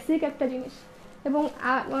আমাদের বেসিক একটা জিনিস, এবং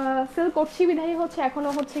সেল করছি বিধায়ী হচ্ছে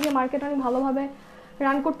এখনও হচ্ছে গিয়ে মার্কেট অনেক ভালোভাবে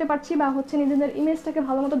রান করতে পারছি বা হচ্ছে নিজেদের ইমেজটাকে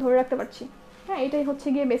ভালো মতো ধরে রাখতে পারছি। হ্যাঁ, এটাই হচ্ছে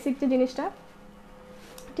গিয়ে বেসিক যে জিনিসটা।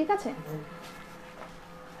 ঠিক আছে,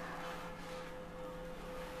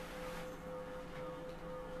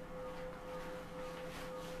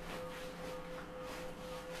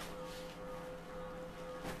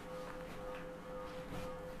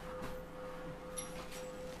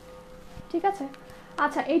 ঠিক আছে।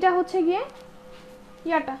 আচ্ছা, এইটা হচ্ছে গিয়ে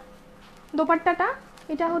ইয়াটা দোপাট্টাটা,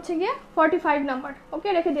 এটা হচ্ছে গিয়ে 45 নাম্বার। ওকে,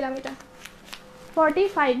 রেখে দিলাম এটা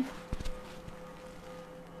 45।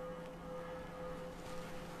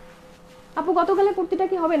 আপু গতকালের কুর্তিটা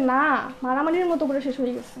কি হবে? না, মারামারির মতো করে শেষ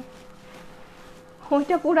হয়ে গেছে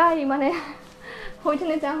ওইটা পুরাই, মানে ওইটা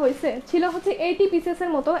নিয়ে যা হয়েছে ছিল হচ্ছে 80 পিসেসের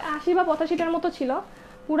মতো, 80 বা 85টার মতো ছিল,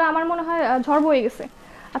 পুরো আমার মনে হয় ঝড় বয়ে গেছে।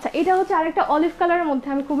 আচ্ছা, এটা হচ্ছে আরেকটা অলিভ কালারের মধ্যে,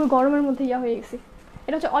 আমি খুবই গরমের মধ্যে ইয়া হয়ে গেছি।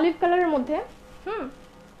 এটা হচ্ছে অলিভ কালারের মধ্যে,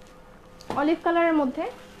 অলিভ কালারের মধ্যে।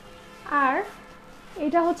 আর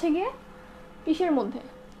এটা হচ্ছে গিয়ে পিসের মধ্যে,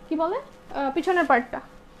 কি বলে, পিছনের পার্টটা,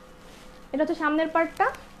 এটা হচ্ছে সামনের পার্টটা।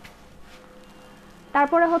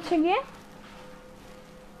 তারপরে হচ্ছে গিয়ে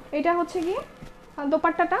এটা হচ্ছে গিয়ে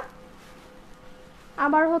দোপাট্টাটা,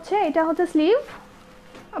 আবার হচ্ছে এটা হচ্ছে স্লিভ,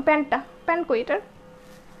 প্যান্টটা, প্যান্ট কই এটার,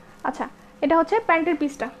 আচ্ছা এটা হচ্ছে প্যান্টের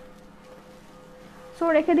পিসটা। সো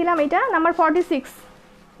রেখে দিলাম এটা নাম্বার 46,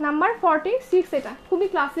 নাম্বার 46। এটা খুবই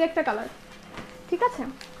ক্লাসি একটা কালার, ঠিক আছে,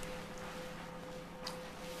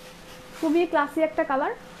 খুবই ক্লাসি একটা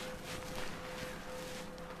কালার।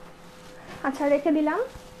 আচ্ছা, রেখে দিলাম।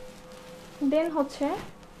 দেন হচ্ছে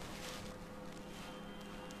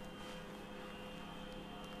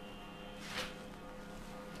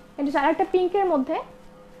এটা আরেকটা পিঙ্কের মধ্যে,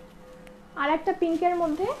 আরেকটা পিঙ্কের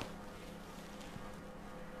মধ্যে।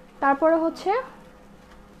 তারপরে হচ্ছে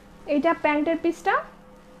এইটা প্যান্টের পিসটা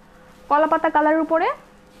কলাপাতা কালারের উপরে,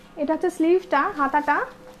 এটা হচ্ছে স্লিভটা, হাতাটা,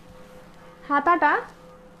 হাতাটা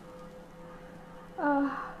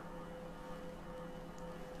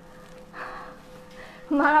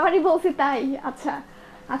মারামারি বলছি তাই। আচ্ছা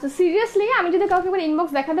আচ্ছা, সিরিয়াসলি আমি যদি কাউকে এবার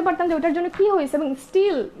ইনবক্স দেখাতে পারতাম যে ওটার জন্য কি হয়েছে, এবং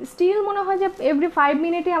স্টিল স্টিল মনে হয় যে এভরি 5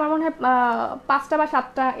 মিনিটে আমার মনে হয় 5টা বা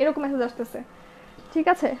 7টা এরকম মেসেজ আসতেছে। ঠিক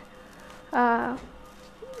আছে,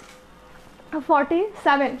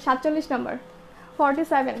 47, 47 নাম্বার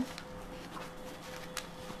 47।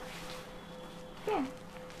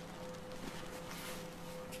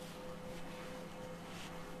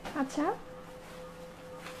 আচ্ছা,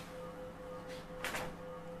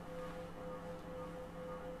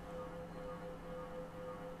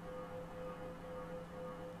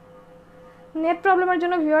 নেট প্রবলেমের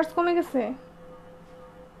জন্য ভিউয়ার্স কমে গেছে।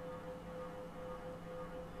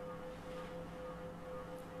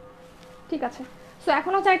 ঠিক আছে, সো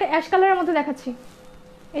এখন হচ্ছে একটা অ্যাশ কালারের মধ্যে দেখাচ্ছি।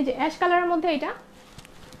 এই যে অ্যাশ কালারের মধ্যে এটা,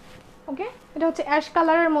 ওকে, এটা হচ্ছে অ্যাশ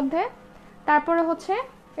কালারের মধ্যে। তারপরে হচ্ছে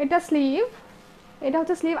এটা স্লিভ, এটা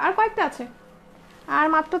হচ্ছে স্লিভ, আর কয়েকটা আছে, আর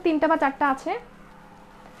মাত্র 3টা বা 4টা আছে।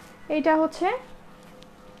 এইটা হচ্ছে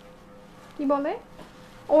কি বলে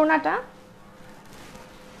ওড়নাটা,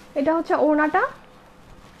 এটা হচ্ছে ওড়নাটা,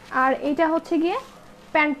 আর এইটা হচ্ছে গিয়ে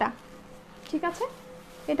প্যান্টটা। ঠিক আছে,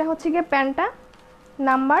 এটা হচ্ছে গিয়ে প্যান্টটা,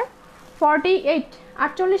 নাম্বার 48,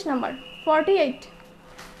 48 নাম্বার 48।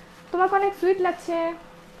 তোমাকে অনেক সুইট লাগছে,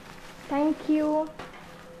 থ্যাংক ইউ।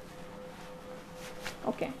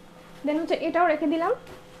 ওকে, দেন হচ্ছে এটাও রেখে দিলাম,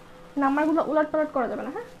 নাম্বারগুলো উলট পালট করা যাবে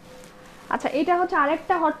না। হ্যাঁ, আচ্ছা, এটা হচ্ছে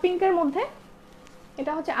আরেকটা হট পিঙ্কের মধ্যে,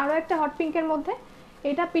 এটা হচ্ছে আরও একটা হট পিঙ্কের মধ্যে,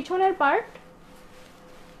 এটা পিছনের পার্ট।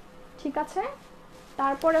 ঠিক আছে,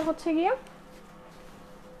 তারপরে হচ্ছে গিয়ে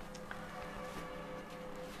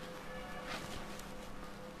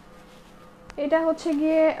এটা হচ্ছে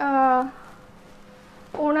গিয়ে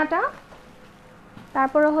ওড়নাটা,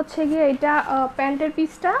 তারপরে হচ্ছে গিয়ে এটা প্যান্টের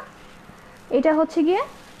পিসটা, এটা হচ্ছে গিয়ে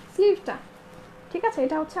স্লিভটা। ঠিক আছে,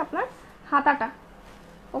 এটা হচ্ছে আপনার হাতাটা।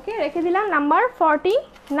 ওকে, রেখে দিলাম নাম্বার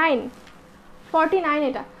 49, 49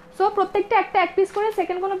 এটা। সো প্রত্যেকটা একটা এক পিস করে,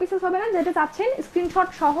 সেকেন্ড কোনো পিসেস হবে না, যেটা চাচ্ছেন স্ক্রিনশট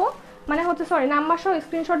সহ, মানে হচ্ছে সরি নাম্বার সহ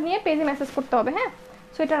স্ক্রিনশট নিয়ে পেজে মেসেজ করতে হবে। হ্যাঁ,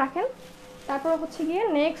 সো এটা রাখেন। তারপর হচ্ছে গিয়ে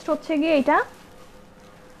নেক্সট হচ্ছে গিয়ে এটা,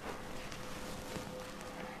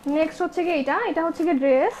 নেক্সট হচ্ছে গিয়ে এটা হচ্ছে গিয়ে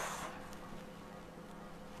ড্রেস।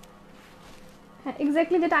 হ্যাঁ,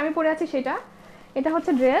 এক্স্যাক্টলি যেটা আমি পরে আছি সেটা। এটা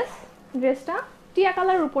হচ্ছে ড্রেস, ড্রেসটা টিয়া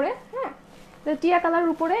কালারের উপরে। হ্যাঁ, টিয়া কালারের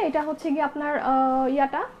উপরে, এটা হচ্ছে গিয়ে আপনার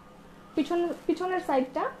ইয়াটা পিছনের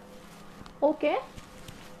সাইডটা। ওকে,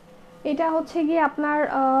 এটা হচ্ছে গিয়ে আপনার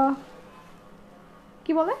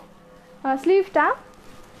কি বলে স্লিভটা,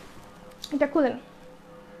 এটা খুলেন,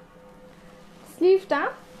 স্লিভটা।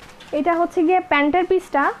 এটা হচ্ছে গিয়ে প্যান্টের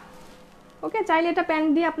পিসটা। ওকে, চাইলে এটা প্যান্ট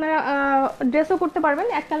দিয়ে আপনারা ড্রেসও করতে পারবেন,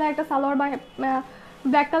 এক কালার একটা সালোয়ার বা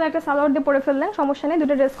ব্ল্যাক কালার একটা সালোয়ার দিয়ে পরে ফেললেন, সমস্যা নেই,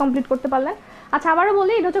 দুটো ড্রেস কমপ্লিট করতে পারলেন। আচ্ছা, আবারও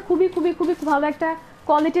বলি, এটা হচ্ছে খুবই খুবই খুবই ভালো একটা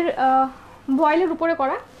কোয়ালিটির ভয়েলের উপরে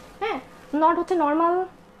করা, হ্যাঁ, নট হচ্ছে নর্মাল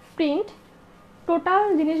প্রিন্ট। টোটাল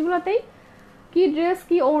জিনিসগুলোতেই কি ড্রেস,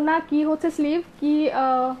 কি ওড়না, কি হচ্ছে স্লিভ, কি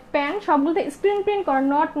প্যান্ট, সবগুলোতে স্ক্রিন প্রিন্ট করা,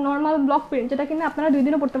 নট নর্মাল ব্লক প্রিন্ট, যেটা কিনা আপনারা 2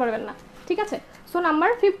 দিনও পড়তে পারবেন না। ঠিক আছে, সো নাম্বার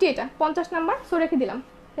 50, এটা 50 নাম্বার, সো রেখে দিলাম,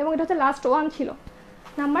 এবং এটা হচ্ছে লাস্ট ওয়ান ছিল,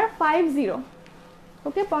 নাম্বার 50।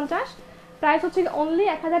 ওকে, 50, প্রাইস হচ্ছে অনলি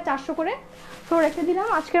 1400 করে, সো রেখে দিলাম।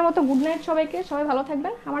 আজকের মতো গুড নাইট সবাইকে, সবাই ভালো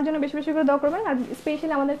থাকবেন, আমার জন্য বেশি বেশি করে দোয়া করবেন, আর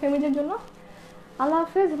স্পেশালি আমাদের ফ্যামিলির জন্য। আল্লাহ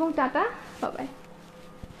হাফেজ এবং টাটা, বাই বাই।